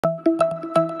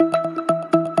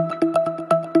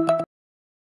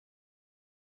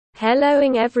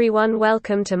Helloing everyone,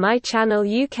 welcome to my channel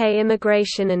UK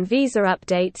Immigration and Visa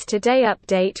Updates. Today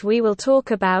update we will talk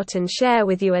about and share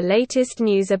with you a latest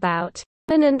news about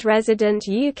permanent resident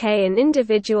UK. An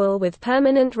individual with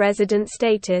permanent resident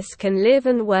status can live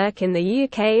and work in the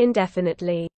UK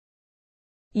indefinitely.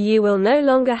 You will no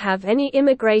longer have any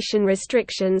immigration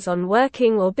restrictions on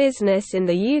working or business in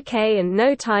the UK and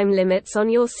no time limits on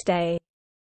your stay.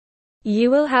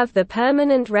 You will have the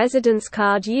Permanent Residence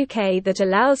Card UK that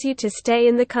allows you to stay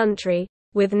in the country,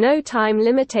 with no time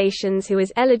limitations. Who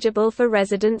is eligible for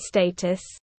resident status?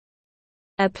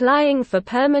 Applying for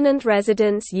Permanent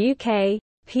Residence UK,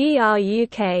 PR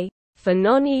UK, for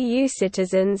non-EU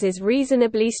citizens is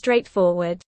reasonably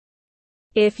straightforward.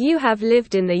 If you have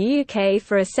lived in the UK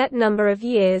for a set number of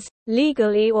years,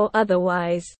 legally or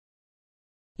otherwise,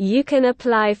 you can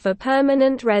apply for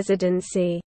permanent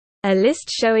residency. A list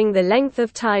showing the length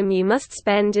of time you must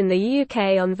spend in the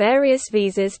UK on various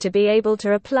visas to be able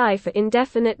to apply for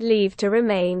indefinite leave to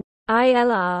remain,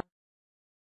 ILR.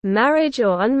 Marriage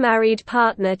or unmarried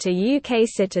partner to UK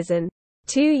citizen.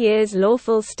 2 years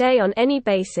lawful stay on any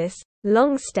basis,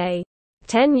 long stay.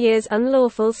 10 years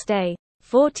unlawful stay.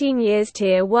 14 years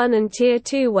Tier 1 and Tier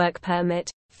 2 work permit.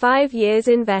 5 years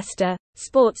investor,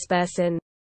 sportsperson.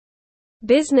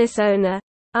 Business owner,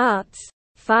 arts.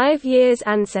 5 years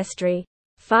ancestry.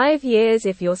 5 years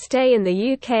if your stay in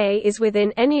the UK is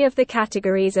within any of the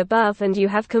categories above and you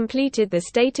have completed the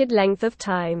stated length of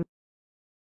time.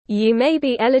 You may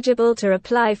be eligible to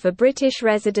apply for British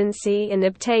residency and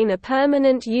obtain a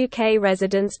permanent UK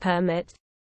residence permit.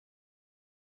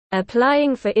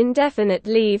 Applying for indefinite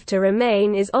leave to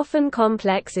remain is often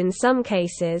complex in some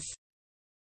cases.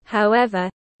 However,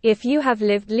 if you have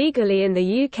lived legally in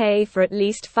the UK for at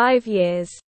least 5 years,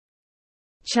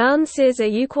 chances are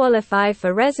you qualify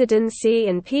for residency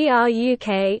and PR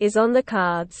UK is on the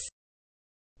cards.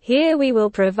 Here we will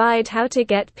provide how to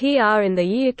get PR in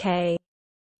the UK.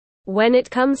 When it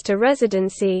comes to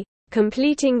residency,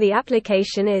 completing the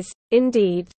application is,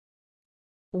 indeed,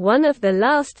 one of the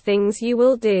last things you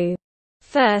will do.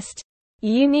 First,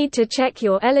 you need to check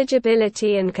your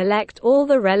eligibility and collect all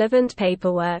the relevant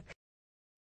paperwork.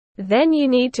 Then you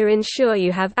need to ensure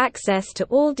you have access to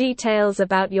all details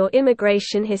about your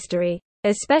immigration history,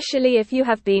 especially if you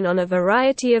have been on a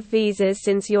variety of visas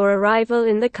since your arrival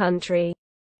in the country.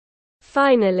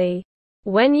 Finally,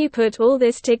 when you put all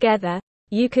this together,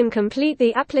 you can complete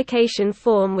the application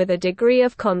form with a degree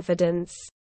of confidence.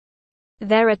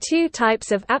 There are 2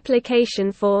 types of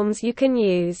application forms you can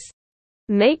use.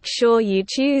 Make sure you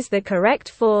choose the correct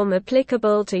form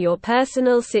applicable to your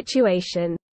personal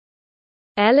situation.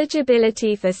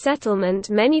 Eligibility for settlement.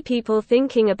 Many people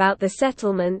thinking about the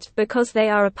settlement because they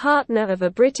are a partner of a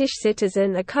British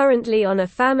citizen are currently on a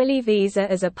family visa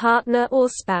as a partner or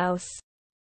spouse.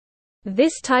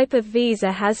 This type of visa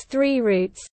has 3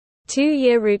 routes: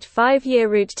 2-year route, 5-year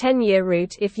route, 10-year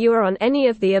route. If you are on any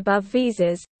of the above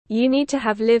visas, you need to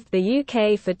have lived the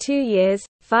UK for 2 years,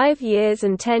 5 years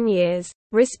and 10 years,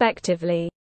 respectively.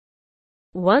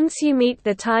 Once you meet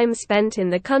the time spent in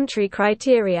the country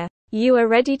criteria, you are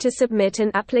ready to submit an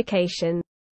application.